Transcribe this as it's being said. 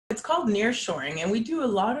called nearshoring, and we do a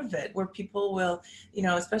lot of it where people will, you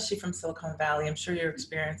know, especially from Silicon Valley, I'm sure your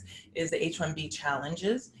experience is the H-1B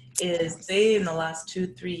challenges. Is they, in the last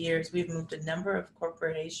 2-3 years, we've moved a number of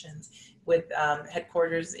corporations with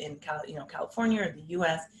headquarters in California or the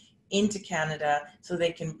US into Canada so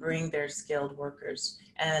they can bring their skilled workers.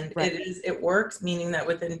 And it works, meaning that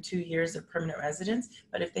within 2 years of permanent residence,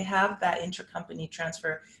 but if they have that intercompany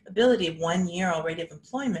transfer ability of 1 year already of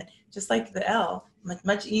employment, just like the L,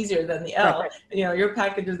 much easier than the L, you know, your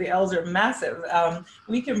packages, the L's are massive.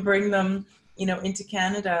 We can bring them, you know, into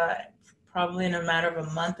Canada probably in a matter of a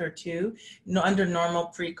month or two, under normal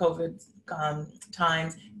pre-COVID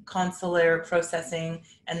times, consular processing,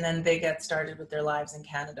 and then they get started with their lives in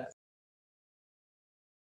Canada.